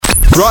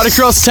Right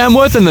across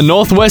Tamworth and the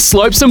northwest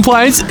slopes and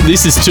plains,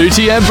 this is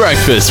 2TM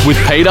Breakfast with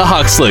Peter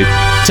Huxley.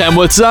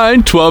 Tamworth Zone,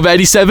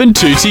 1287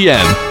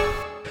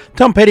 2TM.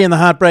 Tom Petty and the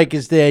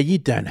Heartbreakers there. You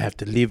don't have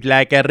to live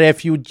like a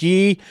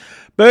refugee.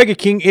 Burger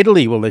King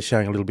Italy, well, they're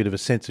showing a little bit of a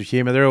sense of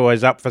humour. They're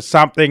always up for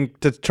something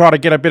to try to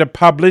get a bit of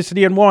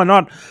publicity, and why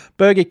not?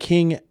 Burger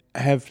King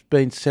have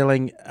been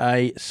selling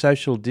a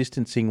social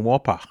distancing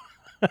Whopper,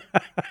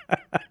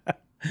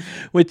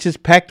 which is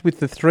packed with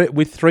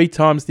three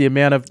times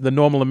the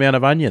normal amount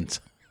of onions.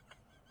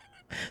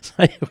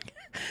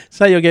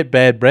 So you'll get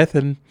bad breath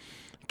and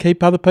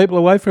keep other people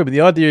away from it.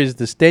 The idea is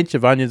the stench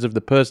of onions of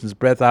the person's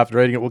breath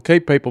after eating it will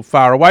keep people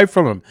far away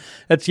from them.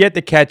 It's yet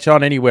to catch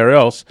on anywhere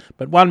else,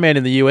 but one man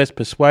in the US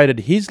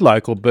persuaded his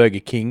local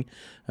Burger King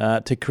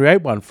to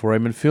create one for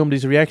him and filmed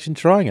his reaction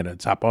trying it.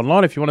 It's up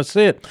online if you want to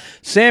see it.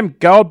 Sam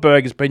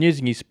Goldberg has been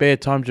using his spare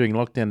time during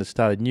lockdown to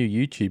start a new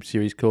YouTube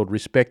series called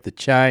Respect the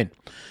Chain.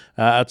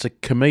 It's a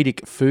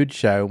comedic food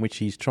show in which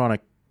he's trying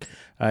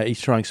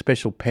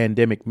special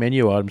pandemic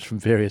menu items from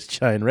various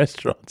chain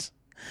restaurants.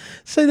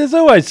 See, there's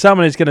always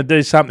someone who's going to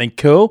do something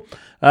cool.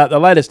 The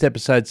latest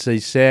episode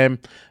sees Sam,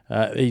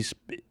 he's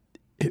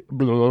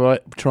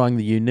trying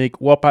the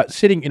unique Whopper.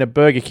 Sitting in a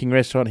Burger King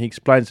restaurant, he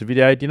explains the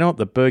video. Do you know what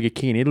the Burger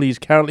King in Italy is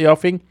currently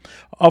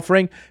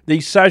offering?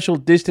 The social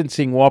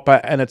distancing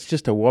Whopper, and it's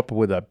just a Whopper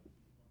with a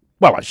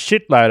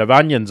shitload of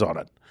onions on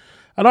it.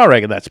 And I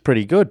reckon that's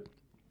pretty good.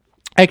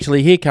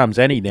 Actually, here comes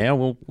Annie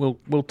now.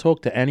 We'll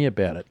talk to Annie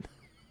about it.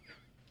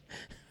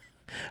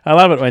 I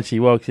love it when she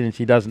walks in and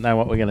she doesn't know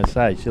what we're going to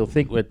say. She'll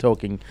think we're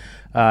talking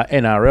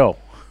NRL.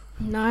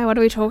 No, what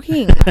are we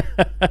talking?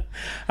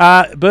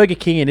 Burger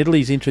King in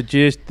Italy's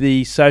introduced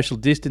the social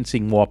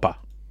distancing Whopper.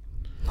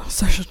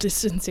 Social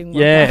distancing Whopper.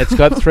 Yeah, it's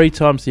got 3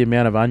 times the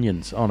amount of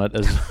onions on it.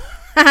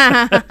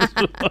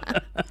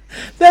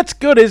 That's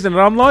good, isn't it?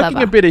 I'm liking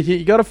Clever. a bit of...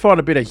 You got to find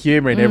a bit of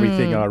humour in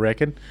everything, I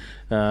reckon.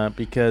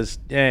 Because,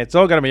 it's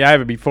all going to be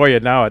over before you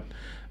know it.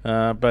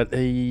 But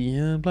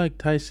bloke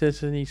tastes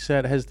this and he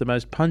said it has the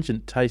most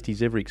pungent taste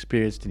he's ever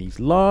experienced in his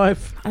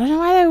life. I don't know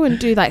why they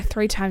wouldn't do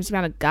 3 times the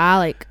amount of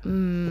garlic.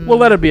 Well,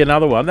 that'd be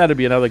another one. That'd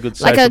be another good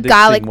social like a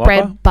garlic Whopper.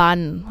 bread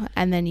bun,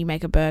 and then you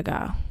make a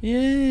burger.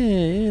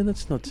 Yeah,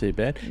 that's not too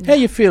bad. How are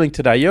you feeling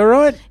today? You all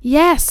right?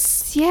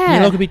 Yes, yeah.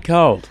 You look a bit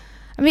cold.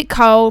 A bit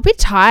cold, a bit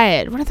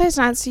tired. One of those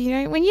nights,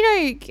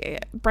 when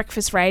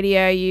breakfast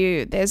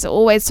radio, there's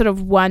always sort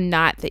of one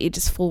night that you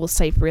just fall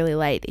asleep really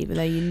late, even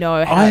though you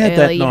know how I had early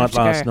that you have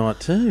night to last go. night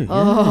too.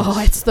 Oh,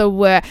 yes. it's the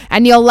worst.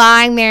 And you're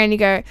lying there and you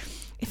go,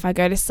 if I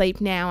go to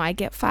sleep now, I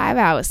get 5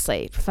 hours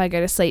sleep. If I go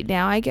to sleep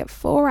now, I get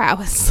 4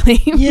 hours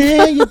sleep.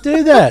 Yeah, you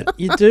do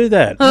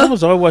that. What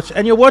was I watching?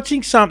 And you're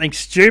watching something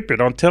stupid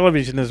on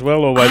television as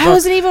well always. I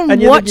wasn't even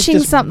and watching you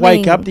just something.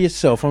 Wake up to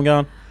yourself. I'm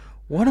going,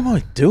 what am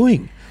I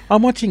doing?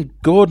 I'm watching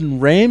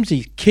Gordon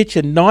Ramsay's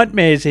Kitchen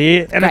Nightmares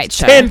here, and Great it's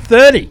show.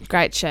 10:30.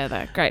 Great show,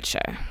 though. Great show.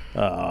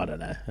 Oh, I don't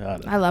know.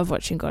 I love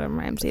watching Gordon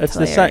Ramsay. It's It's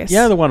the same. hilarious.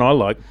 Yeah, the one I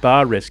like,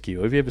 Bar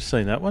Rescue. Have you ever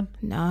seen that one?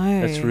 No.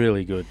 That's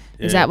really good.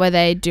 Is Yeah. that where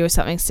they do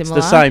something similar?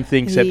 It's the same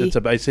thing, except He-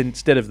 it's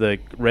instead of the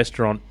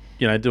restaurant,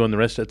 doing the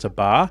restaurant, it's a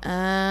bar.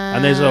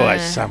 And there's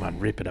always someone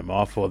ripping them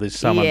off, or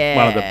there's one of the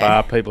Yeah.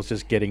 bar people's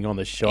just getting on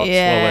the shots.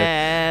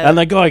 Yeah. And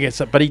the guy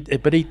gets up, but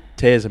he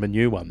tears him a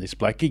new one, this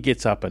bloke. He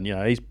gets up and,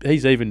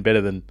 he's even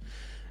better than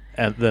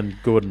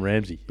Gordon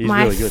Ramsay. He's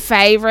My really good.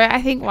 favourite,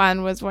 I think,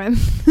 one was when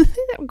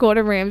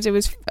Gordon Ramsay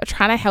was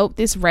trying to help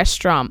this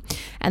restaurant,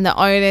 and the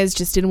owners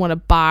just didn't want a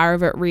bar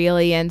of it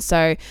really, and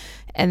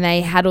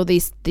they had all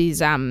these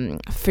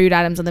food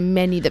items on the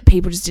menu that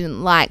people just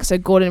didn't like. So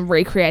Gordon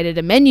recreated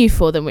a menu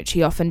for them, which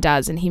he often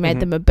does, and he made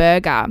them a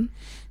burger.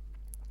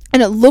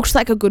 And it looked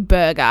like a good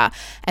burger,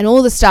 and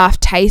all the staff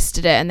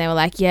tasted it and they were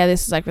like, yeah,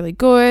 this is really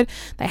good.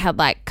 They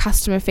had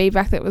customer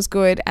feedback that was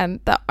good, and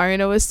the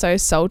owner was so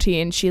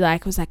salty, and she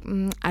was like,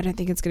 I don't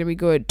think it's going to be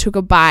good. Took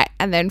a bite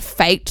and then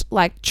faked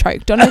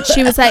choked on it.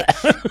 She was like,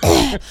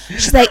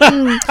 she's like,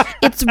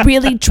 it's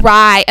really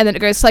dry. And then it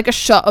goes to a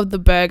shot of the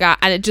burger,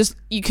 and it just,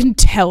 you can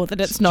tell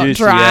that it's not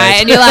juicy, dry. yes.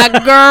 And you're like,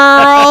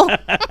 girl,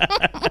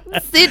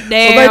 sit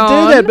down. Well,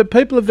 they do that, but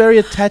people are very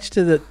attached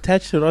to it.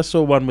 I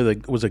saw one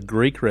it was a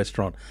Greek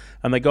restaurant,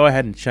 and the guy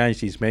hadn't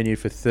changed his menu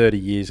for 30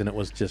 years, and it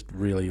was just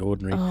really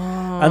ordinary.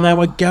 And they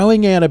were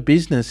going out of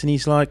business, and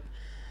he's like,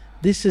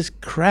 this is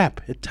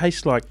crap. It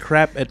tastes like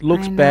crap. It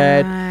looks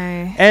bad.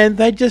 And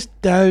they just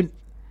don't.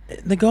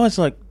 The guy's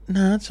like,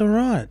 no, it's all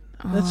right.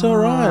 That's all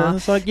right. And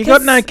it's like, you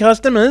got no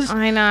customers.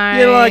 I know.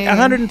 You're like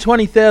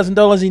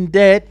 $120,000 in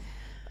debt.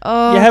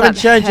 Oh, You haven't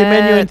that changed your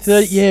menu in hurts.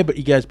 30. Yeah, but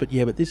he goes, but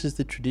this is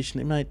the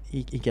tradition, mate.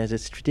 He goes,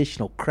 it's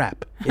traditional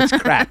crap. It's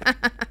crap.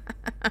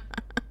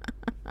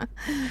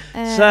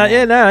 So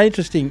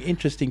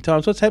interesting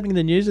times. What's happening in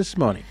the news this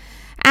morning?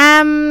 You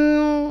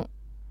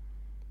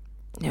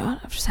know what?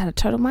 I've just had a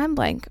total mind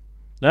blank.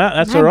 No,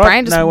 that's My all right.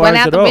 brain just no went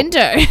worries out at the all.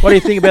 window. What do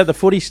you think about the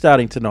footy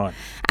starting tonight?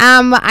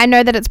 I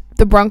know that it's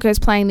the Broncos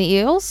playing the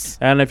Eels.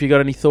 And have you got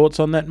any thoughts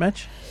on that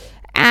match?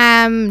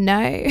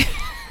 No.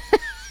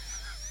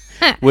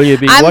 Will you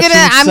be I'm watching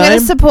gonna same?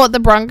 support the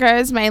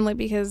Broncos mainly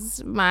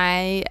because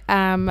my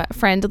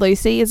friend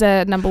Lucy is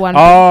a number one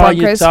Oh, Broncos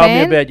you told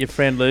fan. me about your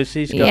friend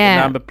Lucy. She's got Yeah.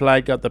 the number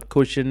plate, got the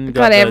cushion,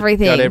 got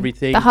everything. Got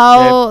everything. The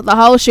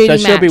whole shooting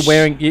So she'll match. be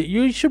wearing.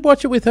 You should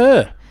watch it with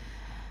her.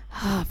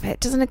 Oh, but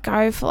doesn't it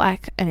go for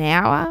like an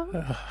hour?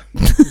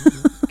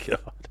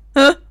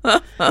 God.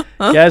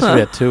 Goes for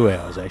about 2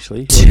 hours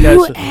actually.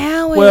 2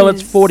 hours. Well,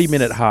 it's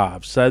 40-minute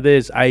halves, so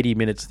there's 80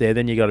 minutes there.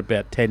 Then you got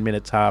about 10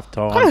 minutes half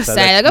time. I gotta so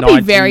say, I that's gotta be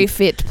 90. very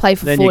fit to play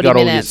for Then 40 you got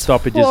all your minutes.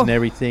 stoppages Oh. and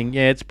everything.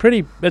 Yeah, it's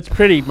pretty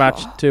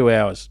much 2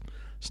 hours,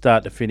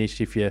 start to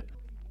finish, if you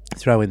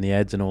throw in the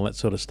ads and all that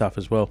sort of stuff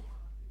as well.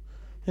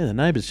 Yeah, the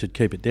neighbours should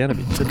keep it down a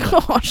bit, shouldn't they?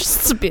 Gosh,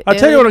 it's a bit. I'll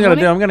tell you what I'm going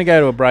to do. morning. I'm going to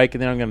go to a break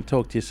and then I'm going to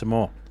talk to you some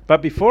more.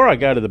 But before I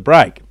go to the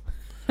break,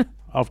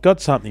 I've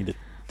got something to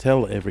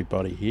tell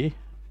everybody here.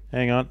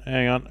 Hang on.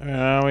 Where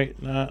are we?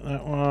 No,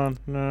 that one.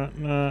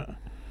 No.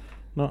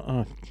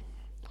 Oh.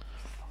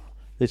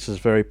 This is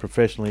very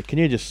professionally. Can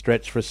you just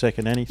stretch for a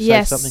second, Annie?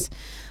 Yes. Say something.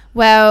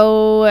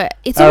 Well,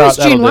 it's All almost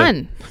right, June that'll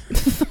 1.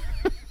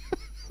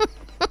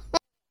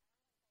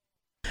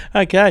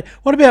 Okay.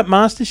 What about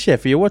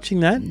MasterChef? Are you watching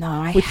that? No,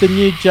 I With the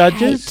new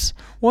judges?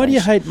 Why do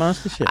you hate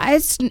MasterChef?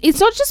 It's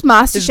not just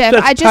MasterChef.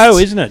 That's I just Poe,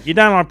 isn't it? You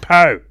don't like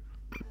Poe.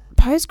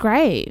 Poe's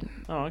great.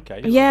 Oh,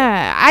 okay.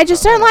 Yeah, I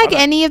just don't like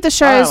any of the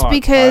shows like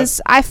because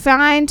I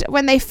find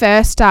when they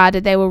first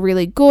started they were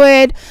really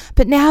good,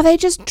 but now they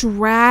just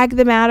drag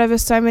them out over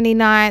so many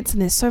nights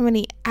and there's so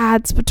many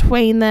ads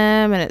between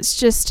them and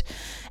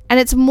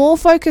it's more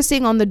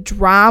focusing on the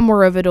drama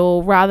of it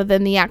all rather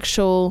than the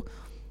actual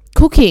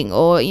cooking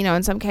or, you know,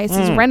 in some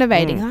cases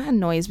renovating. That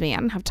annoys me. I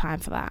don't have time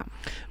for that.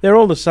 They're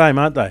all the same,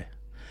 aren't they?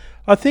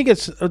 I think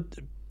it's.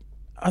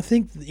 I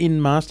think in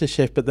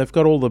MasterChef, but they've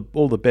got all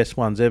the best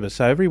ones ever.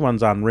 So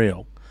everyone's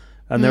unreal,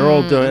 and they're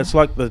all doing. It's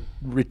like the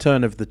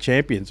return of the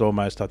champions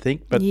almost. I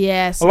think, but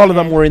Yes, a lot of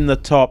them were in the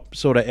top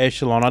sort of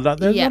echelon.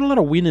 There's Yeah. not a lot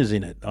of winners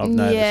in it. I've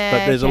noticed, Yeah,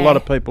 but there's a okay. lot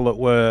of people that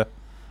were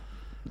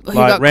Who like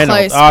got Reynolds.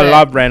 close, I but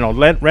love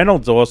Reynolds.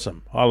 Reynolds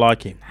awesome. I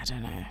like him. I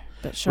don't know.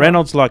 But sure.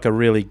 Reynolds like a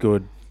really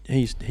good.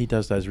 He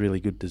does those really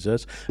good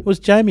desserts. It was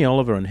Jamie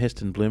Oliver and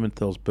Heston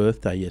Blumenthal's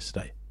birthday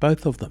yesterday.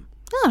 Both of them.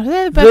 Oh,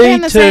 they're both on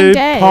the same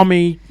day.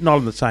 Pommy, not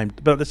on the same,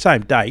 but the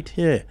same date.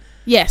 Yeah.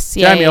 Yes,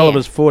 yeah. Jamie yeah,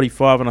 Oliver's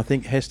 45, and I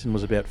think Heston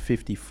was about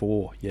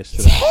 54 yeah.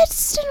 yesterday. Is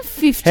Heston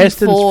 54?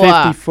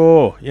 Heston's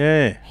 54.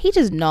 Yeah. He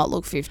does not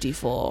look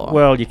 54.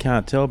 Well, you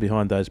can't tell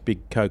behind those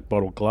big Coke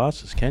bottle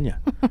glasses, can you?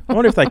 I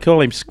wonder if they call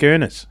him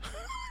Skernus.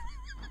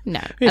 no,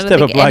 I Used don't to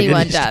have a think bloke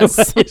anyone that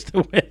does. used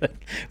to wear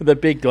with the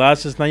big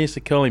glasses, and they used to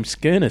call him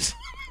Skernus.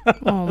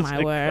 Oh,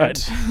 my word.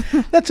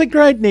 That's a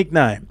great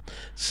nickname.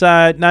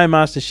 So, no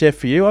MasterChef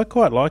for you. I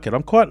quite like it.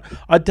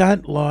 I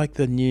don't like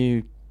the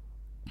new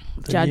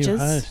Judges? New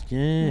host.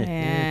 Yeah.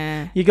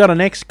 Yeah. You got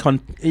an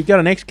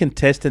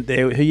ex-contestant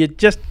there who you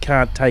just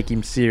can't take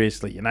him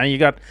seriously. You know,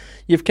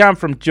 you've come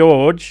from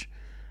George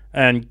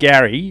and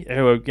Gary,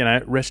 who are, you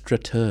know,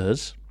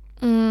 restaurateurs.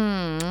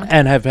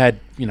 And have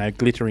had, you know,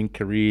 glittering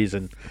careers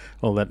and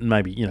all that.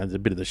 Maybe, you know, a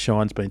bit of the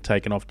shine's been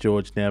taken off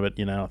George now, but,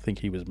 you know, I think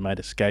he was made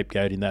a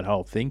scapegoat in that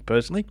whole thing,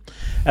 personally.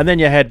 And then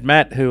you had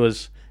Matt,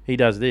 he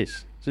does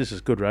this. This is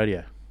good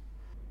radio.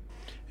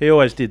 He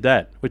always did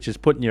that, which is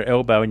putting your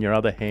elbow in your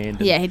other hand.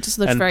 Yeah, he just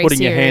looked and very putting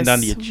serious your hand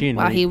under your chin.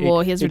 while he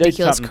wore his he did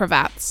ridiculous something.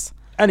 cravats.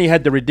 And he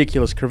had the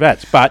ridiculous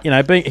cravats. But, you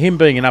know, him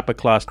being an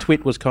upper-class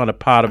twit was kind of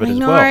part of it I as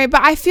know, well.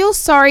 but I feel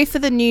sorry for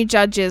the new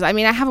judges. I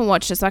mean, I haven't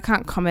watched it, so I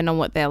can't comment on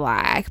what they're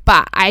like.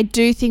 But I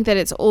do think that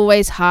it's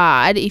always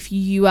hard if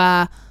you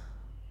are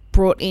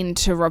brought in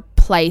to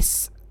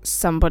replace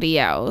somebody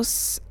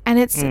else. And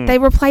they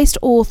replaced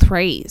all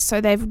three.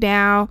 So they've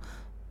now...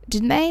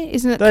 Didn't they?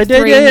 Isn't it They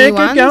three did, yeah, new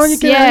ones? keep going,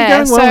 you're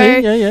going so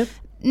well here, yeah.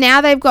 now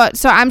they've got...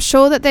 So I'm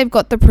sure that they've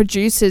got the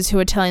producers who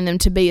are telling them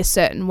to be a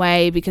certain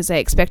way because they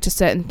expect a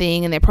certain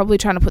thing and they're probably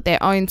trying to put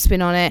their own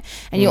spin on it.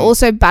 And you're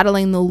also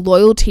battling the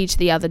loyalty to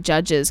the other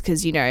judges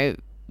because, you know...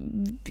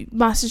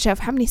 MasterChef,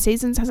 how many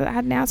seasons has it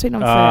had now? It's been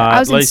on for... I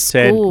was at least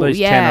in 10, school, at least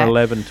yeah, 10 or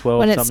 11, 12,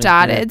 when it something.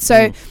 started.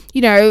 Yeah. So,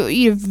 you know,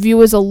 your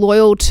viewers are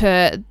loyal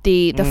to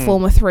the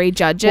former three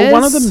judges. Well,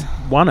 one of them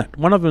won it.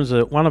 One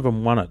of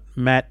them won it.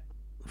 Matt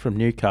from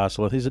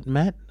Newcastle. Is it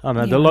Matt? I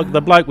don't know.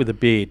 The bloke with the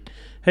beard.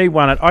 He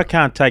won it. I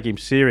can't take him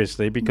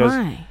seriously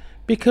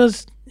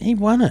because he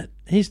won it.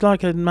 He's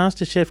like a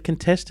MasterChef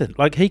contestant.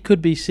 Like, he could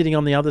be sitting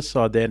on the other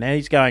side there. Now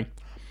he's going,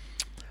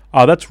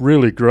 oh, that's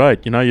really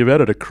great. You know, you've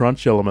added a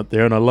crunch element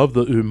there, and I love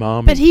the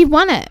umami. But he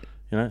won it.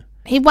 You know.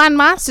 He won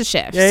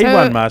MasterChef. Yeah, he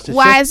won MasterChef.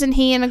 Why isn't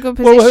he in a good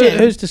position? Well,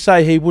 who's to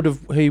say he would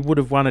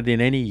have won it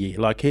in any year?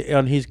 Like,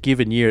 on his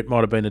given year, it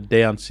might have been a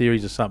down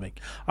series or something.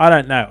 I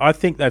don't know. I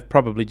think they've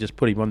probably just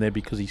put him on there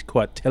because he's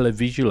quite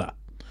televisual.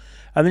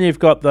 And then you've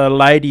got the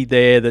lady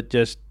there that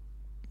just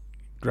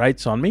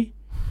grates on me,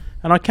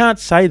 and I can't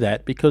say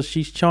that because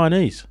she's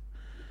Chinese.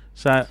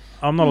 So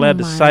I'm not allowed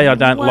to say I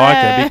don't like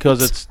her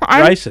because it's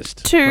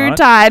racist. Too right?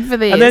 tired for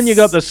this. And then you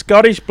got the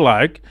Scottish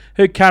bloke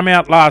who came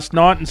out last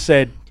night and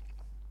said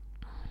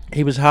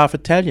he was half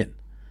Italian.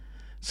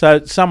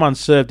 So someone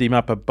served him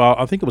up a bowl.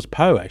 I think it was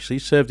Poe actually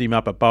served him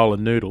up a bowl of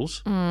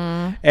noodles,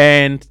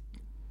 and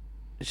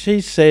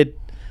he said,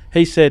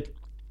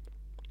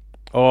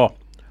 "Oh,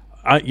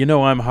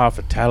 I'm half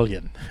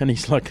Italian," and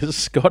he's like, "As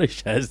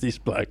Scottish as this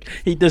bloke,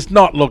 he does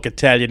not look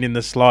Italian in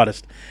the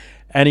slightest."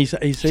 And he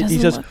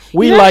says,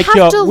 "We like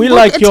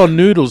your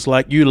noodles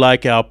like you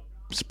like our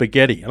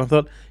spaghetti." And I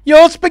thought,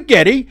 "You're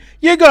spaghetti?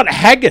 You got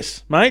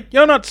haggis, mate.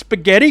 You're not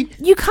spaghetti."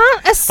 You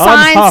can't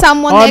assign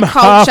someone their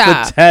culture. I'm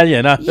half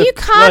Italian. You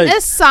can't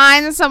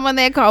assign someone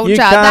their culture. You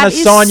can't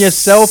assign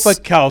yourself a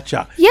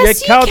culture.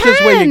 Yes, your culture's you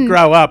can. where you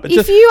grow up.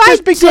 If you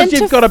just because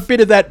you've got a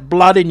bit of that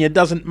blood in you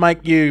doesn't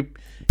make you...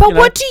 But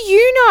what do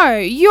you know?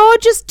 You're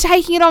just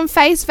taking it on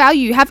face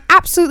value. You have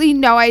absolutely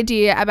no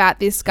idea about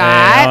this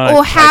guy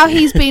or how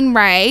he's been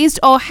raised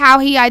or how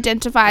he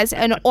identifies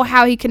or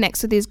how he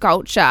connects with his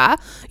culture.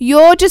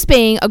 You're just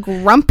being a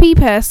grumpy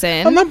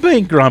person. I'm not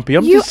being grumpy.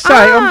 I'm just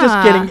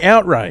getting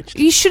outraged.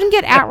 You shouldn't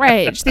get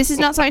outraged. This is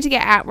not something to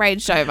get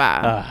outraged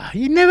over.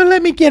 You never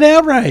let me get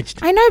outraged.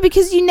 I know,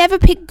 because you never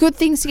pick good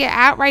things to get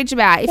outraged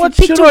about. If what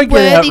you picked should a I get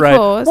worthy outraged?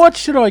 cause, What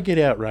should I get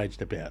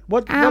outraged about?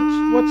 What's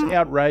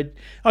outraged?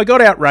 I got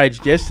outraged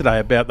yesterday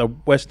about the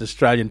Western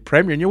Australian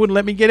Premier, and you wouldn't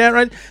let me get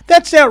outraged.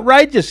 That's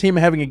outrageous, him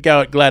having a go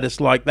at Gladys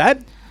like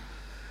that.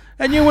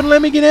 And you wouldn't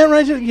let me get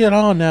outraged.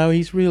 Oh no,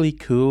 he's really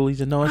cool.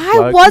 He's a nice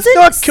bloke. I wasn't he's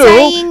not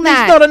saying cool.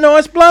 that. He's not a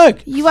nice bloke.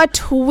 You are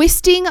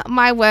twisting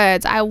my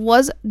words. I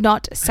was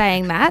not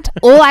saying that.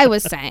 All I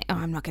was saying... Oh,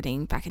 I'm not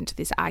getting back into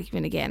this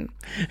argument again.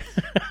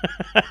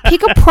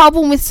 Pick a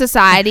problem with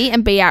society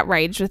and be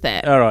outraged with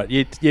it. All right,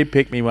 you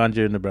pick me one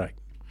during the break.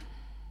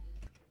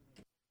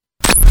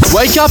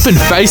 Wake up and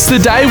face the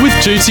day with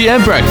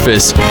 2TM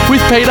Breakfast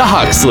with Peter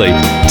Huxley.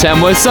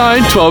 Tamworth's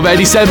own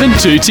 1287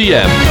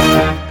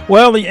 2TM.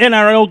 Well, the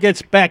NRL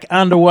gets back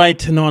underway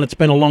tonight. It's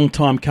been a long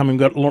time coming.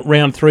 We've got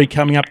round 3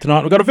 coming up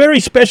tonight. We've got a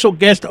very special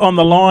guest on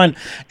the line.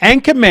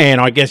 Anchorman,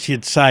 I guess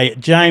you'd say,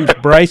 James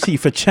Bracey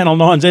for Channel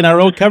 9's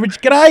NRL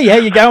coverage. G'day, how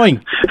you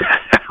going?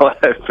 Hello,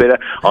 Peter.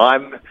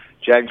 I'm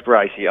James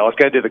Bracey. I was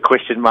going to do the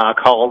question mark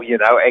hole,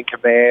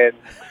 Anchorman.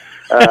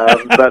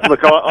 But look,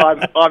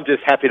 I'm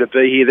just happy to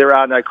be here. There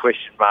are no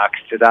question marks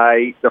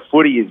today. The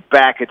footy is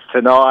back. It's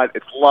tonight.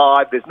 It's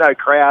live. There's no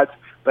crowds,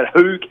 but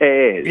who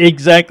cares?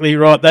 Exactly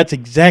right. That's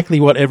exactly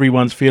what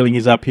everyone's feeling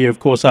is up here. Of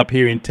course, up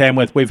here in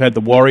Tamworth, we've had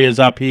the Warriors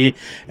up here.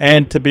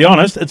 And to be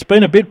honest, it's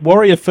been a bit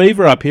Warrior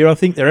fever up here. I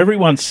think they're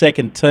everyone's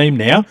second team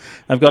now.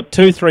 They've got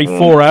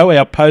 2340,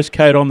 our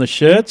postcode on the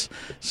shirts.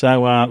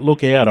 So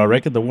look out, I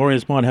reckon. The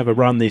Warriors might have a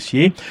run this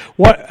year.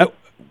 What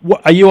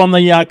are you on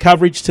the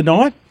coverage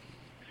tonight?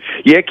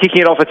 Yeah,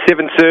 kicking it off at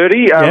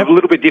 7:30. A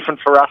little bit different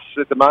for us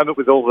at the moment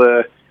with all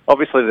the,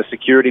 obviously, the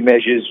security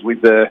measures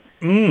with the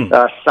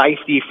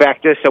safety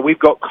factor. So we've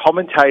got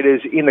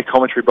commentators in the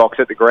commentary box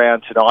at the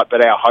ground tonight,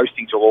 but our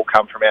hostings will all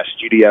come from our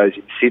studios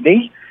in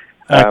Sydney.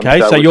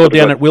 Okay, so you're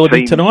down at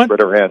Willoughby tonight?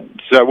 Spread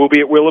around. So we'll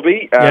be at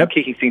Willoughby,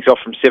 kicking things off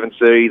from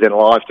 7:30, then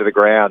live to the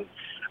ground.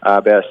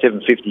 About a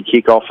 7:50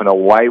 kickoff, and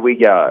away we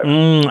go.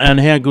 And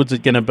how good's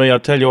it going to be? I'll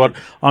tell you what,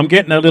 I'm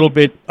a little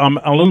bit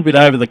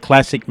over the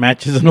classic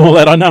matches and all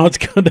that. I know it's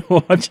good to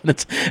watch, and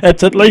it's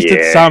at least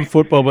it's some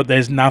football, but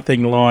there's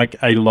nothing like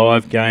a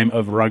live game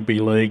of rugby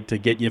league to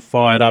get you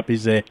fired up,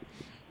 is there?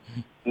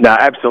 No,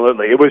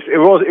 absolutely. It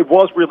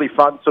was really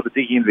fun, sort of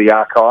digging into the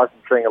archives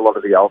and seeing a lot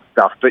of the old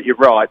stuff. But you're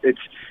right, it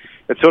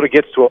sort of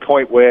gets to a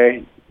point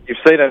where you've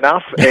seen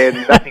enough, and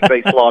nothing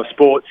beats live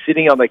sport.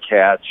 Sitting on the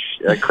couch,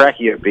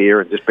 cracking a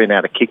beer, and just being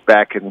able to kick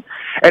back, and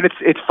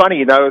it's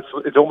funny,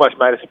 it's almost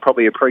made us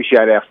probably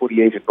appreciate our footy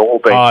even more.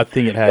 I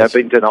think it has.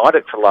 Been denied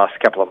it for the last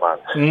couple of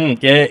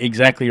months. Yeah,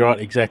 exactly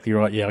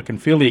right. Yeah, I can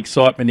feel the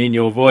excitement in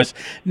your voice.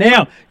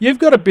 Now you've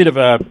got a bit of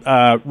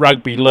a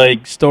rugby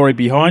league story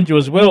behind you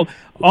as well.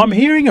 I'm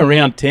hearing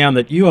around town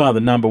that you are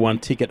the number 1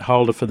 ticket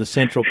holder for the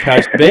Central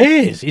Coast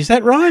Bears. Is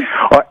that right?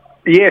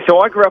 Yeah, so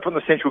I grew up on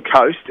the Central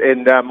Coast,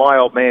 and my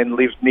old man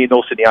lived near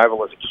North Sydney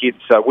Oval as a kid,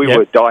 so we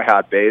were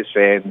diehard Bears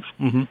fans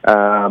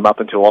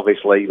up until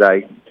obviously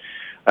they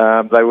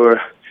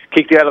were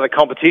kicked out of the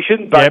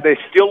competition. But they're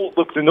still,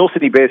 the North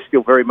Sydney Bears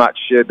still very much,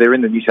 they're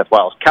in the New South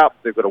Wales Cup,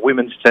 they've got a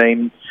women's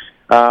team,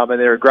 and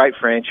they're a great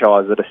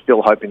franchise that are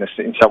still hoping to,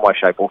 in some way,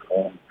 shape or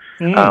form,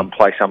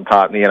 play some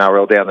part in the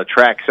NRL down the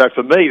track. So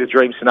for me, the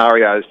dream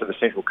scenario is for the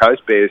Central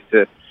Coast Bears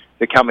to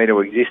come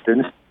into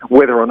existence.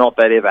 Whether or not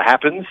that ever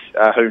happens,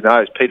 who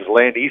knows? Peter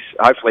V'landys,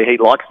 hopefully he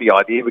likes the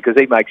idea because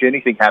he makes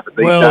anything happen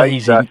these days. Well,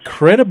 he's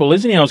incredible,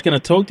 isn't he? I was going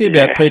to talk to you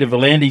about Peter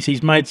V'landys.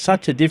 He's made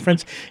such a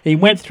difference. He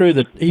went through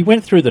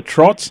the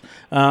trots.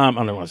 I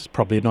know it's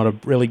probably not a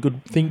really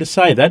good thing to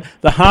say that.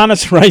 The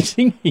harness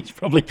racing, he's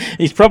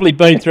probably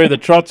been through the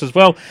trots as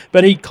well.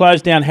 But he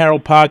closed down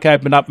Harold Park,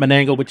 opened up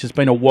Menangle, which has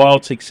been a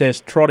wild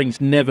success. Trotting's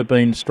never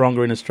been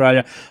stronger in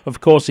Australia. Of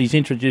course, he's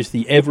introduced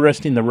the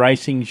Everest in the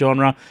racing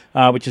genre,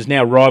 which is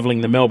now rivaling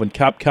the Melbourne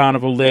Cup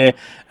Carnival there,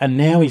 and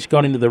now he's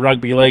got into the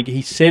rugby league.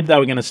 He said they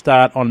were going to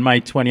start on May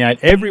 28.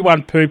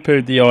 Everyone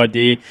poo-pooed the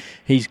idea.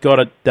 He's got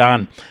it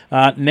done.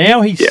 Now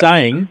he's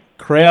saying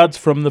crowds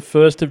from the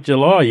 1st of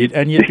July,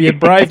 and you'd be a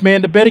brave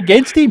man to bet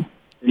against him.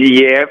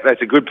 Yeah,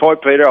 that's a good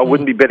point, Peter. I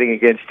wouldn't be betting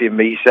against him.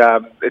 He's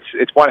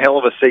it's one hell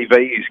of a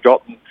CV he's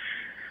got. And,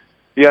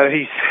 you know,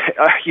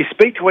 you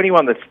speak to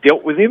anyone that's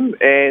dealt with him,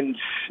 and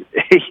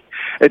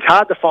it's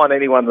hard to find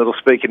anyone that'll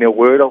speak an ill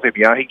word of him.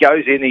 You know, he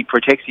goes in, he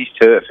protects his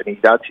turf, and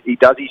he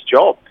does his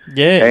job.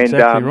 Yeah, and,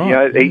 exactly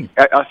right. You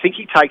know, I think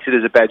he takes it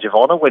as a badge of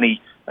honour when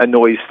he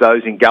annoys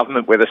those in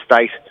government, whether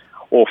state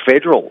or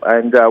federal.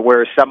 And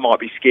whereas some might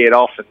be scared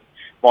off and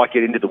might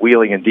get into the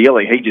wheeling and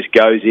dealing, he just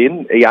goes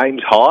in, he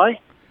aims high,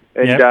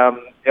 and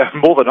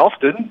more than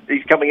often,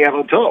 he's coming out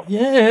on top.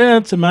 Yeah,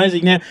 it's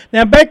amazing.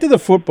 Now back to the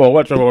football.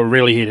 What we're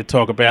really here to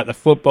talk about, the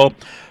football.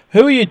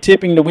 Who are you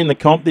tipping to win the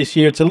comp this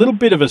year? It's a little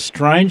bit of a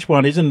strange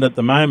one, isn't it, at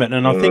the moment?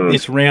 And I think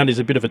this round is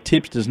a bit of a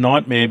tipster's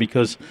nightmare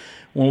because,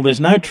 well, there's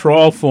no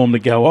trial form to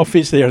go off,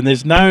 is there? And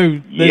there's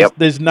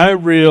no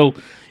real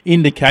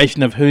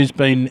indication of who's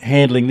been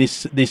handling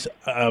this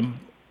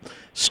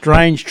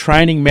strange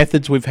training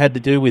methods we've had to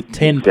do with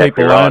 10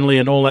 people only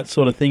and all that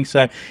sort of thing.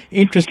 So,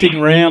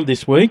 interesting round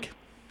this week.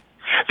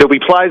 There'll be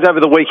players over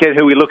the weekend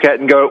who we look at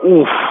and go,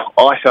 oof,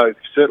 ISO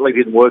certainly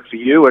didn't work for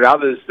you, and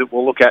others that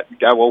we'll look at and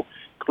go, well,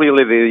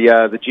 clearly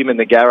the gym in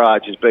the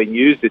garage is being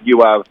used and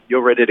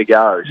you're ready to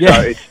go.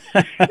 Yeah.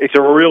 So it's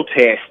a real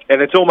test,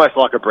 and it's almost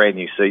like a brand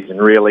new season,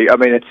 really. I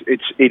mean,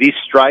 it is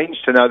strange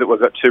to know that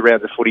we've got 2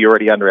 rounds of footy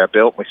already under our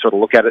belt, and we sort of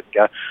look at it and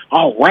go,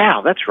 oh,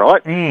 wow, that's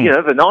right. You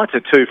know, the Knights are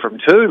 2 from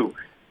 2.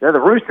 You know, the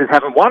Roosters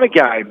haven't won a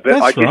game,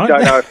 but I just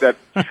don't know if that.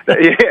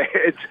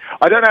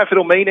 I don't know if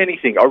it'll mean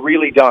anything. I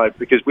really don't,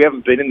 because we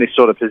haven't been in this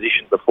sort of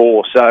position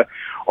before. So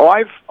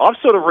I've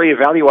sort of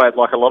reevaluated,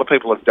 like a lot of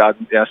people have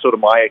done, you know, sort of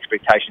my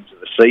expectations of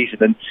the season,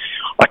 and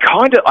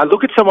I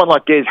look at someone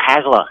like Des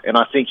Hasler, and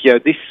I think, you know,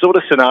 this sort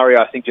of scenario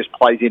I think just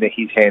plays into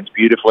his hands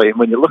beautifully. And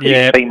when you look at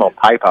his team on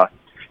paper,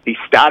 his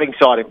starting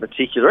side in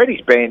particular, and his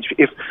bench,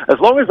 as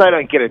long as they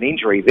don't get an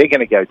injury, they're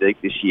going to go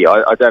deep this year.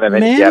 I don't have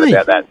any doubt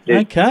about that.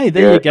 Okay,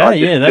 there you go.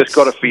 That's just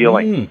got a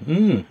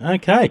feeling.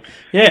 Okay,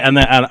 yeah, and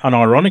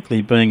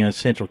ironically, being a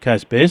Central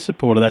Coast Bears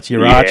supporter, that's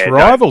your arch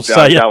rival.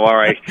 Don't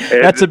worry.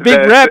 That's a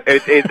big rap.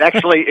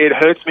 It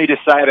hurts me to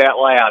say it out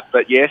loud,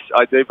 but yes,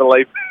 I do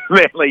believe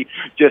Manly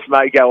just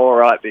may go all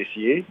right this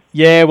year.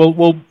 Yeah,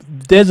 well,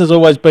 Des has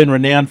always been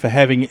renowned for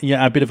having, you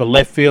know, a bit of a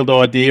left field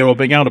idea or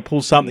being able to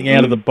pull something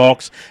out of the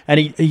box, and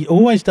he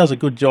always does a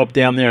good job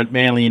down there at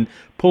Manly in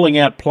pulling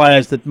out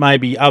players that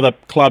maybe other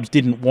clubs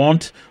didn't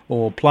want,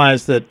 or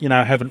players that, you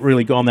know, haven't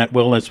really gone that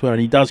well elsewhere,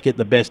 and he does get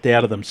the best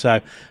out of them.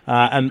 So,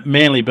 and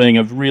Manly being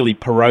a really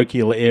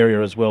parochial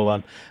area as well.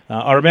 And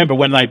I remember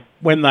when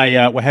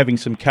they were having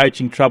some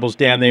coaching troubles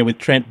down there with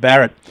Trent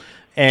Barrett,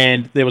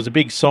 and there was a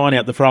big sign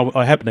out the front.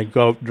 I happened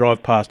to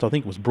drive past, I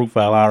think it was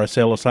Brookvale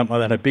RSL or something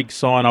like that, a big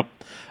sign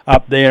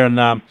up there,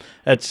 and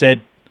it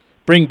said,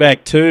 "Bring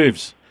back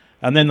Tubes."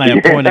 And then they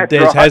appointed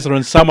Des Hasler,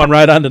 and someone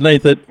wrote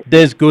underneath it,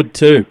 "Des good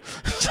too."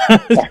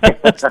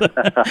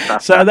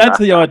 So that's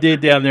the idea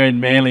down there in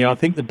Manly. I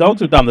think the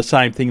Dogs have done the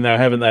same thing, though,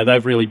 haven't they?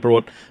 They've really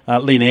brought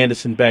Lynn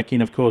Anderson back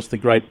in, of course, the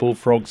great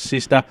Bullfrog's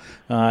sister,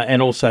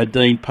 and also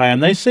Dean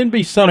Payne. They seem to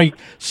be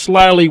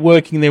slowly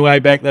working their way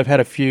back. They've had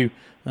a few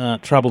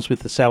troubles with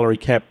the salary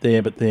cap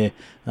there, but they're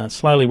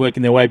slowly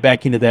working their way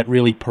back into that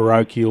really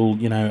parochial,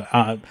 you know,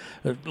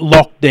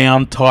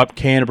 lockdown type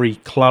Canterbury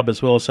club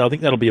as well. So I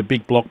think that'll be a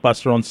big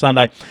blockbuster on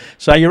Sunday.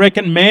 So you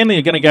reckon Manly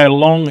are going to go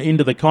long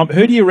into the comp?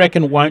 Who do you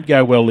reckon won't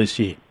go well this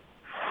year?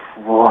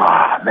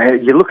 Wow,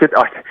 man, you look at.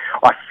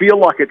 I feel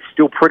like it's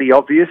still pretty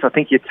obvious. I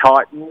think your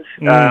Titans.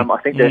 I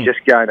think they're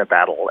just going to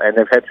battle, and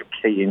they've had some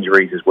key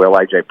injuries as well.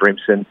 AJ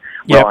Brimson,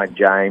 Ryan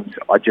James.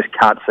 I just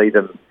can't see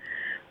them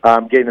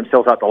getting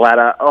themselves up the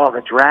ladder. Oh,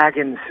 the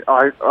Dragons.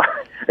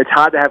 It's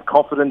hard to have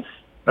confidence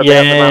about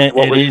them after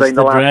what we've seen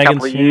the last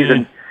couple of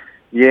years.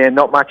 And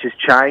not much has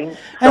changed.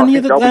 So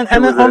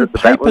and on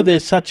paper,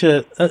 there's such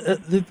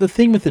the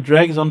thing with the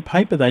Dragons, on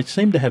paper, they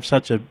seem to have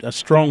such a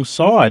strong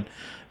side,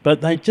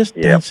 but they just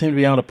don't seem to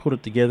be able to put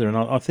it together. And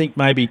I think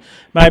maybe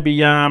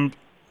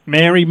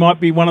Mary might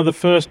be one of the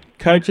first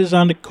coaches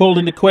called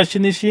into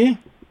question this year.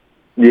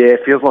 Yeah,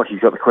 it feels like he's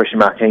got the question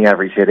mark hanging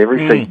over his head every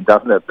season,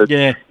 doesn't it? But,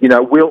 you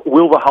know,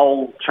 will the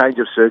whole change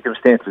of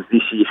circumstances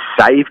this year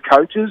save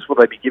coaches? Will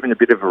they be given a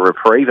bit of a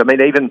reprieve? I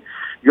mean, even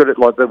you got it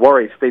like the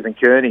Warriors, Stephen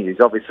Kearney,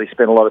 who's obviously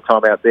spent a lot of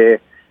time out there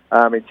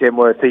in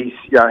Tamworth. He's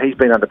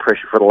been under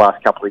pressure for the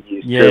last couple of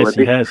years too. Yes,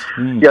 he has.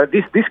 You know,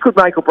 this could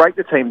make or break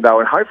the team, though,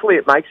 and hopefully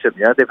it makes them.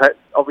 You know, they've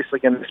obviously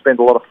going to spend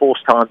a lot of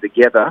forced time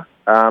together,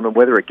 and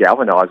whether it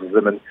galvanises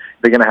them, and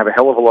they're going to have a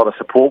hell of a lot of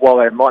support. While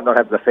they might not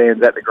have the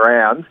fans at the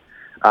ground,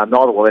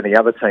 neither will any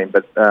other team.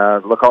 But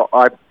look,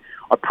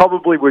 I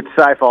probably would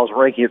say if I was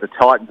ranking it, the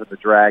Titans and the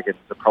Dragons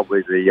are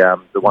probably the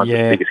ones with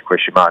the biggest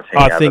question marks.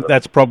 I think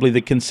that's probably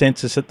the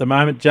consensus at the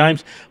moment,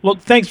 James. Look,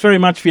 thanks very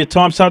much for your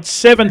time. So it's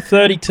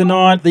 7:30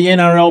 tonight, the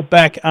NRL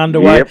back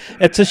underway. Yep.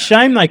 It's a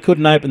shame they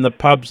couldn't open the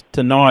pubs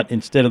tonight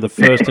instead of the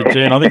 1st of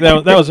June. I think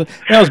that was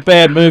a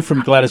bad move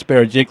from Gladys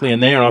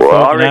Berejiklian there.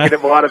 I reckon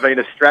it might have been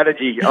a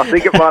strategy. I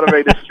think it might have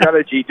been a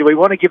strategy. Do we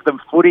want to give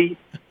them footy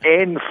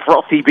and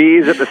frothy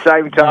beers at the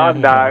same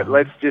time. No,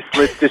 let's just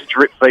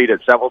drip feed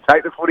it. So we'll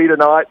take the footy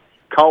tonight,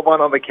 cold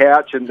one on the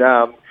couch, and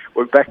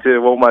we're back to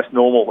almost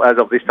normal as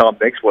of this time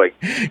next week.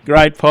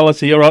 Great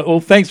policy. All right. Well,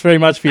 thanks very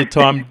much for your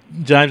time,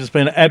 James. It's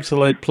been an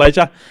absolute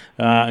pleasure.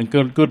 And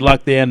good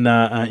luck there, and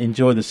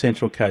enjoy the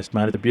Central Coast,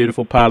 mate. It's a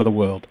beautiful part of the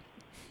world.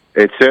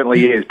 It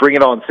certainly is. Bring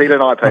it on. See you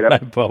tonight, Peter.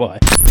 Bye-bye.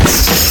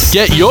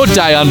 Get your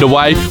day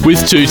underway with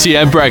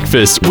 2TM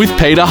Breakfast with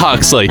Peter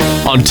Huxley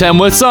on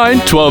Tamworth Zone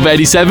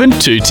 1287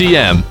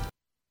 2TM.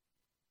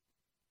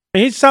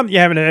 Here's something you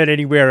haven't heard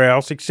anywhere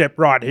else except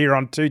right here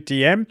on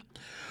 2TM.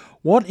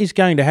 What is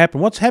going to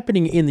happen? What's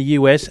happening in the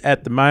US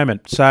at the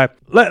moment? So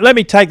let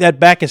me take that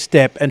back a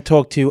step and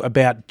talk to you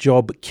about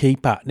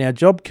JobKeeper. Now,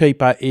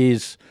 JobKeeper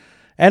is...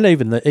 and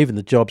even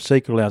the job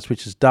seeker allowance,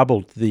 which has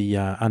doubled the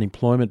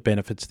unemployment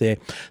benefits there.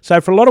 So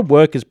for a lot of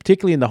workers,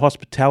 particularly in the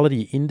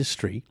hospitality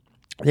industry,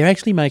 they're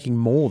actually making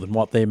more than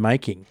what they're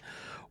making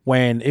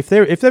when if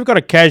they've got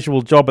a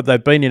casual job but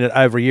they've been in it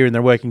over a year and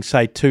they're working,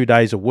 say, 2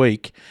 days a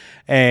week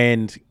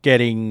and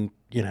getting,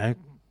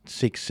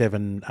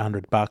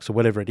 $600-700 or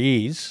whatever it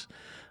is.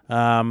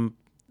 Now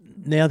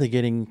they're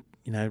getting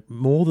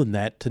more than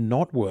that to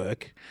not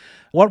work.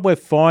 What we're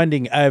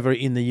finding over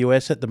in the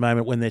US at the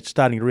moment when they're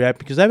starting to reopen,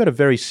 because they've had a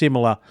very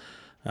similar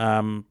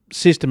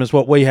system as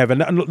what we have, and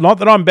not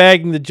that I'm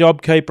bagging the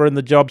JobKeeper and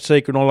the job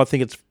seeker and all, I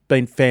think it's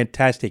been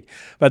fantastic,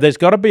 but there's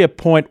got to be a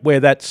point where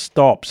that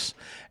stops,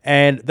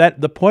 and that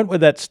the point where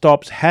that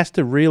stops has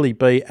to really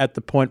be at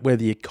the point where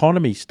the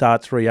economy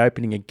starts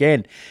reopening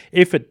again.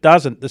 If it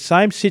doesn't, the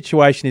same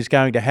situation is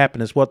going to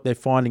happen as what they're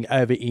finding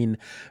over in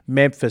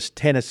Memphis,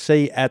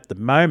 Tennessee at the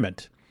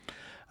moment,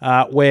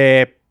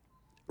 where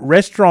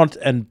restaurant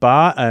and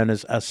bar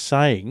owners are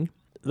saying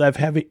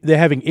they're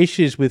having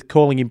issues with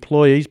calling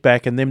employees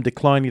back and them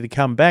declining to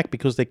come back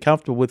because they're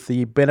comfortable with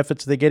the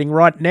benefits they're getting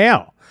right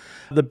now.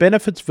 The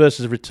benefits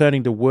versus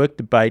returning to work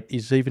debate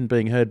is even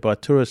being heard by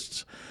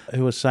tourists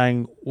who are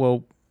saying,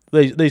 well,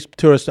 these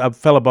tourists, a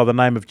fellow by the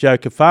name of Joe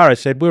Cafaro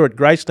said, we were at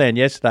Graceland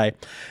yesterday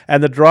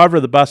and the driver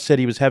of the bus said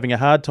he was having a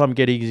hard time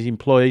getting his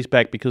employees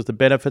back because the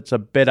benefits are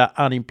better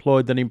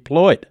unemployed than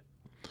employed.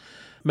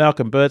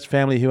 Malcolm Burt's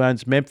family, who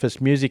owns Memphis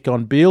Music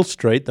on Beale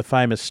Street, the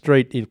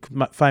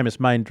famous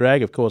main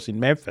drag, of course, in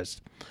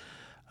Memphis.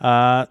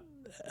 I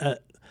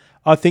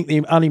think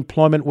the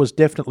unemployment was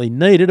definitely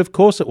needed. Of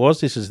course it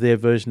was. This is their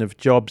version of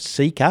Job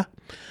Seeker.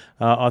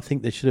 I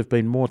think there should have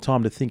been more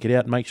time to think it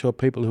out and make sure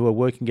people who are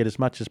working get as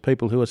much as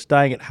people who are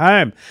staying at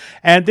home.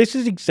 And this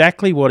is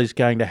exactly what is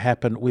going to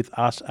happen with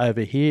us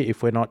over here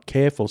if we're not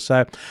careful.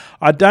 So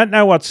I don't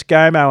know what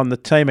ScoMo and the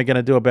team are going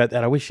to do about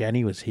that. I wish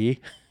Annie was here.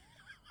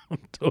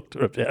 Talk to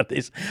her about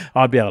this.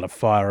 I'd be able to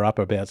fire her up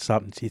about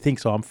something. She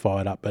thinks I'm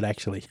fired up, but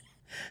actually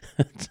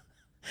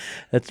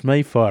it's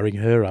me firing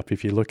her up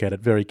if you look at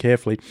it very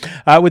carefully.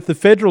 With the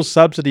federal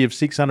subsidy of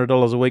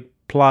 $600 a week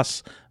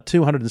plus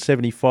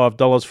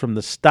 $275 from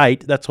the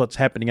state, that's what's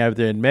happening over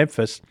there in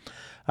Memphis.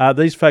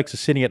 These folks are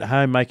sitting at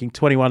home making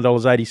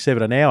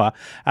 $21.87 an hour,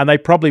 and they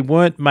probably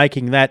weren't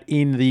making that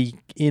in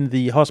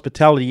the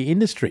hospitality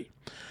industry.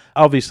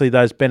 Obviously,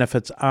 those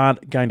benefits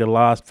aren't going to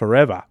last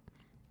forever.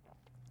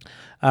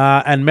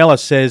 And Mella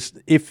says,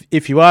 if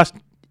I asked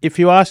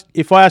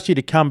you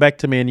to come back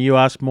to me and you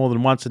ask more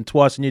than once and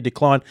twice and you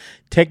decline,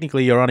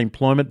 technically your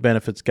unemployment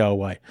benefits go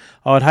away.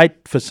 I would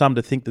hate for some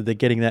to think that they're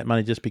getting that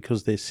money just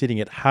because they're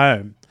sitting at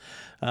home.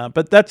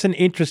 But that's an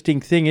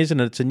interesting thing, isn't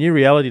it? It's a new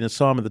reality and a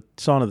sign of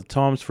the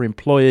times for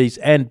employees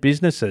and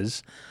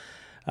businesses.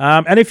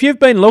 And if you've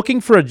been looking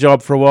for a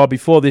job for a while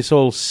before this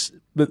all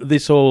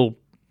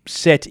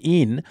set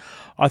in,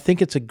 I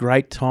think it's a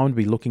great time to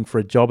be looking for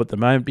a job at the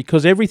moment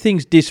because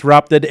everything's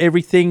disrupted.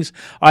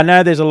 I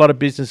know there's a lot of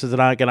businesses that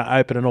aren't going to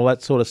open and all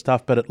that sort of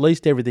stuff, but at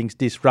least everything's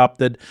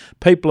disrupted.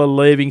 People are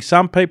leaving.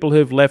 Some people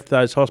who've left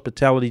those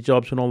hospitality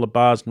jobs when all the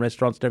bars and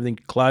restaurants and everything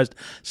closed,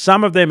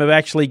 some of them have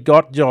actually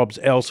got jobs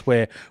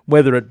elsewhere,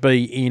 whether it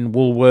be in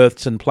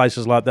Woolworths and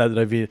places like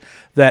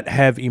that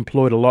have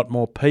employed a lot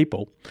more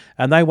people,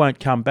 and they won't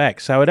come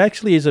back. So it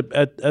actually is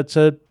it's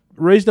a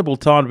reasonable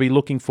time to be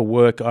looking for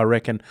work, I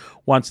reckon,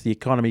 once the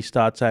economy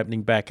starts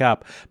opening back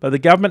up. But the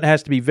government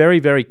has to be very,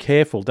 very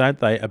careful, don't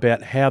they,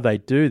 about how they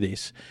do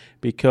this,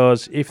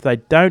 because if they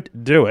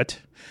don't do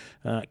it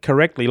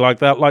correctly, like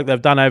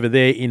they've done over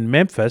there in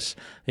Memphis,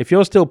 if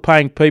you're still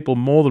paying people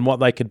more than what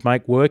they could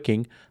make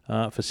working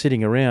for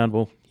sitting around,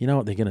 well, you know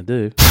what they're going to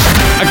do.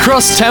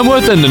 Across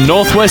Tamworth and the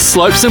Northwest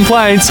Slopes and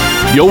Plains,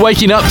 you're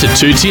waking up to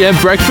 2TM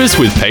Breakfast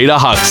with Peter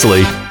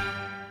Huxley.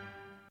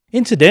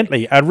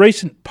 Incidentally, a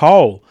recent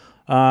poll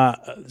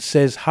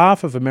says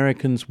half of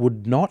Americans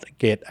would not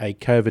get a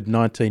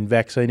COVID-19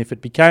 vaccine if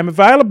it became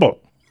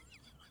available.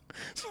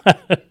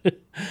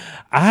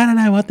 I don't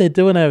know what they're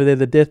doing over there.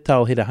 The death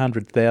toll hit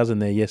 100,000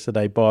 there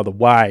yesterday, by the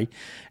way,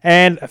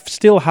 and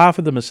still half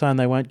of them are saying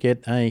they won't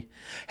get a...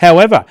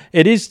 However,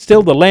 it is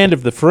still the land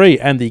of the free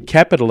and the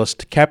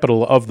capitalist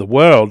capital of the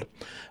world.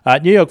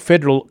 New York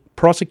federal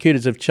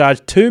prosecutors have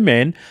charged two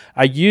men,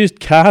 a used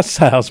car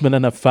salesman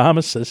and a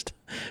pharmacist,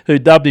 who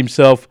dubbed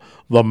himself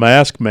the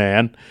mask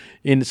man,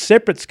 in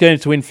separate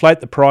schemes to inflate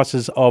the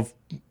prices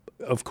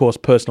of course,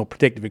 personal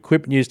protective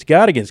equipment used to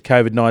guard against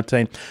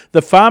COVID-19.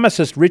 The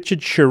pharmacist Richard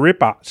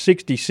Sharippa,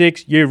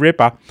 66,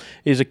 Ripper,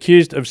 is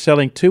accused of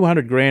selling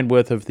 $200,000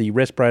 worth of the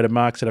respirator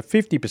masks at a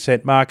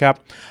 50%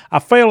 markup. I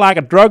feel like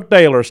a drug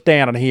dealer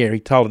standing here, he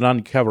told an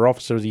undercover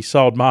officer as he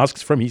sold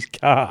masks from his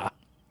car.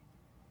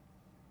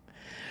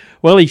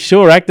 Well, he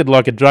sure acted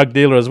like a drug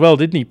dealer as well,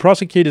 didn't he?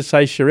 Prosecutors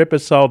say Sharippa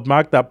sold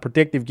marked up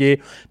protective gear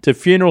to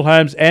funeral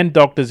homes and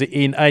doctors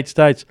in 8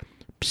 states.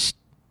 Psst,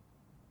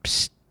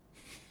 psst.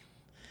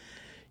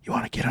 You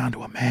want to get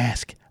onto a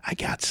mask? I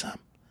got some.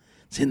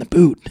 It's in the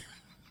boot.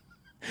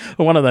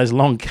 One of those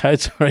long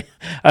coats where he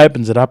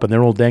opens it up and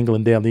they're all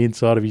dangling down the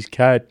inside of his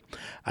coat.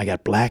 I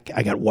got black,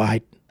 I got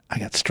white, I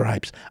got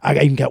stripes. I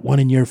even got one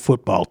in your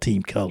football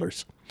team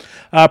colours.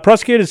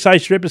 Prosecutors say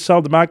Sharippa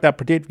sold the marked up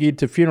protective gear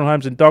to funeral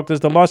homes and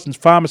doctors. The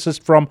licensed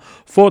pharmacist from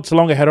Fort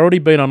Salonga had already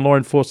been on law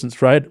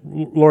enforcement's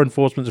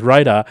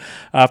radar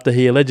after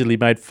he allegedly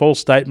made false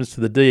statements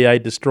to the DEA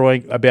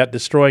about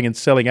destroying and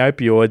selling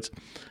opioids,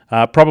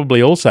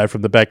 probably also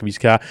from the back of his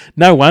car.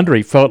 No wonder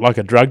he felt like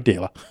a drug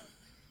dealer.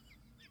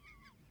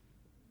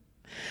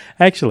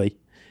 Actually,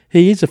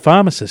 he is a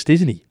pharmacist,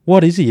 isn't he?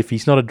 What is he if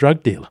he's not a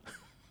drug dealer?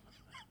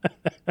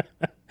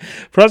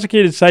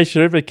 Prosecutors say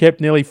Sharippa kept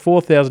nearly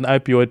 4,000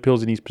 opioid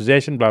pills in his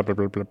possession, blah, blah,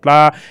 blah, blah,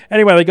 blah.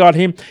 Anyway, they got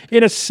him.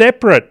 In a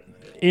separate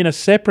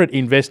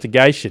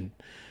investigation,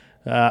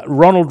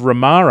 Ronald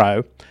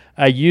Romaro,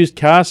 a used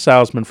car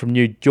salesman from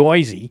New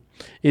Jersey,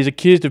 is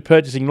accused of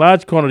purchasing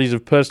large quantities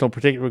of personal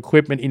protective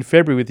equipment in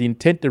February with the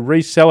intent to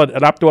resell it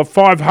at up to a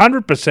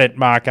 500%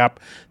 markup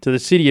to the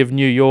City of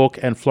New York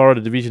and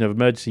Florida Division of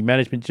Emergency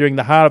Management during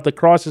the heart of the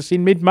crisis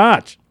in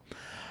mid-March.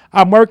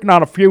 I'm working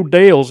on a few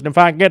deals, and if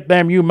I get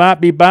them, you might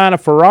be buying a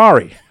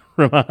Ferrari,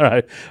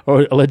 Romero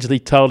allegedly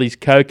told his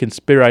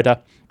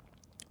co-conspirator.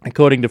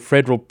 According to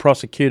federal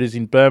prosecutors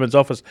in Berman's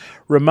office,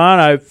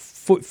 Romano,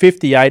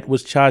 58,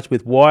 was charged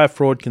with wire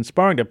fraud,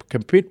 conspiring to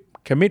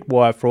commit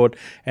wire fraud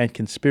and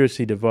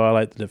conspiracy to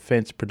violate the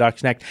Defence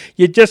Production Act.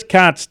 You just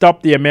can't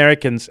stop the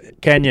Americans,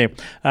 can you?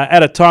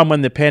 At a time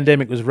when the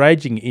pandemic was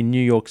raging in New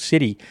York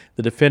City,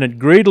 the defendant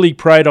greedily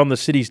preyed on the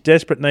city's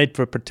desperate need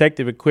for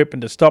protective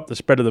equipment to stop the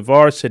spread of the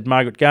virus, said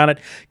Margaret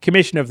Garnett,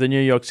 Commissioner of the New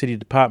York City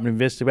Department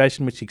of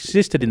Investigation, which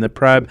assisted in the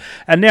probe.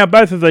 And now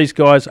both of these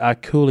guys are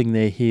cooling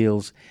their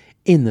heels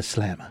in the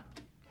slammer.